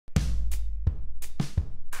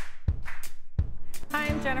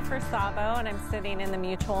I'm Jennifer Szabo, and I'm sitting in the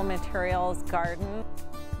Mutual Materials garden.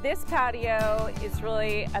 This patio is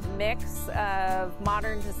really a mix of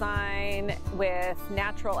modern design with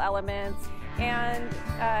natural elements, and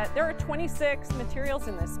there are 26 materials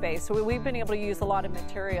in this space, so we've been able to use a lot of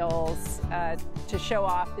materials to show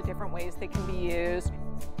off the different ways they can be used.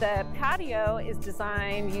 The patio is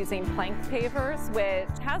designed using plank pavers,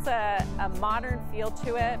 which has a modern feel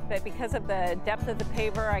to it, but because of the depth of the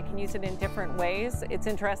paver, I can use it in different ways. It's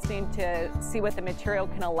interesting to see what the material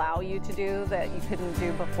can allow you to do that you couldn't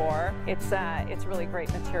do before. It's really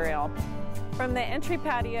great material. From the entry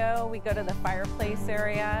patio, we go to the fireplace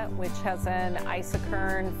area, which has an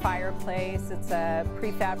isocurn fireplace. It's a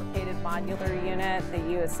prefabricated modular unit that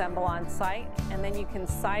you assemble on site, and then you can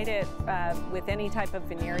site it with any type of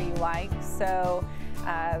veneer you like. So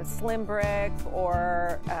Slimbrick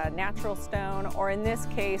or natural stone, or in this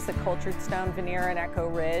case, a cultured stone veneer in Echo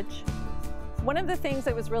Ridge. One of the things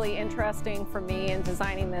that was really interesting for me in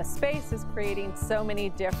designing this space is creating so many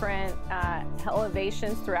different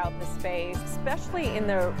elevations throughout the space, especially in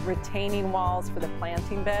the retaining walls for the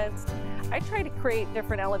planting beds. I try to create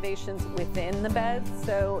different elevations within the beds.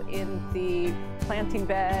 So in the planting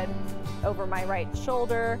bed over my right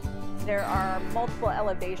shoulder, there are multiple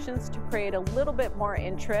elevations to create a little bit more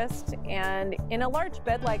interest. And in a large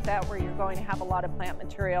bed like that, where you're going to have a lot of plant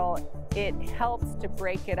material, it helps to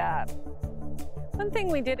break it up. One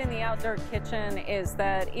thing we did in the outdoor kitchen is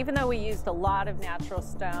that even though we used a lot of natural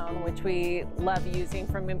stone, which we love using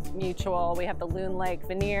from Mutual, we have the Loon Lake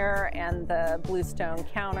veneer and the bluestone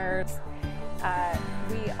counters.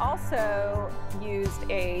 We also used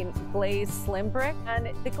a glazed Slimbrick,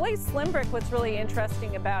 and the glazed Slimbrick, what's really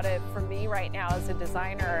interesting about it for me right now as a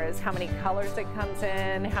designer is how many colors it comes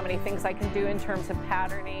in, how many things I can do in terms of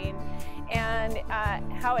patterning, and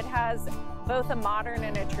how it has both a modern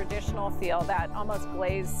and a traditional feel. That almost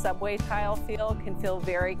glazed subway tile feel can feel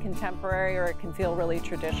very contemporary, or it can feel really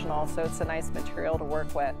traditional, so it's a nice material to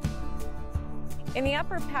work with. In the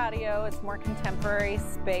upper patio, it's more contemporary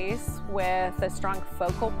space with a strong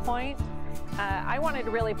focal point. I wanted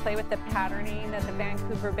to really play with the patterning that the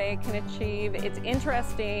Vancouver Bay can achieve. It's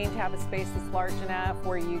interesting to have a space that's large enough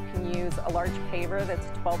where you can use a large paver that's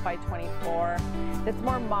 12 by 24, that's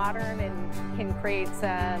more modern and can create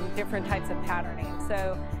some different types of patterning.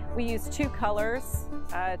 So we use two colors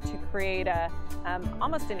to create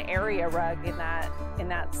almost an area rug in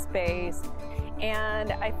that space.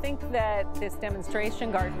 And I think that this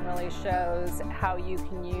demonstration garden really shows how you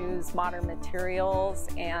can use modern materials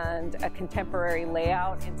and a contemporary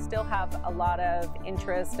layout and still have a lot of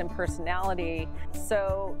interest and personality.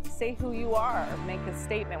 So say who you are, make a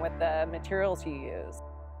statement with the materials you use.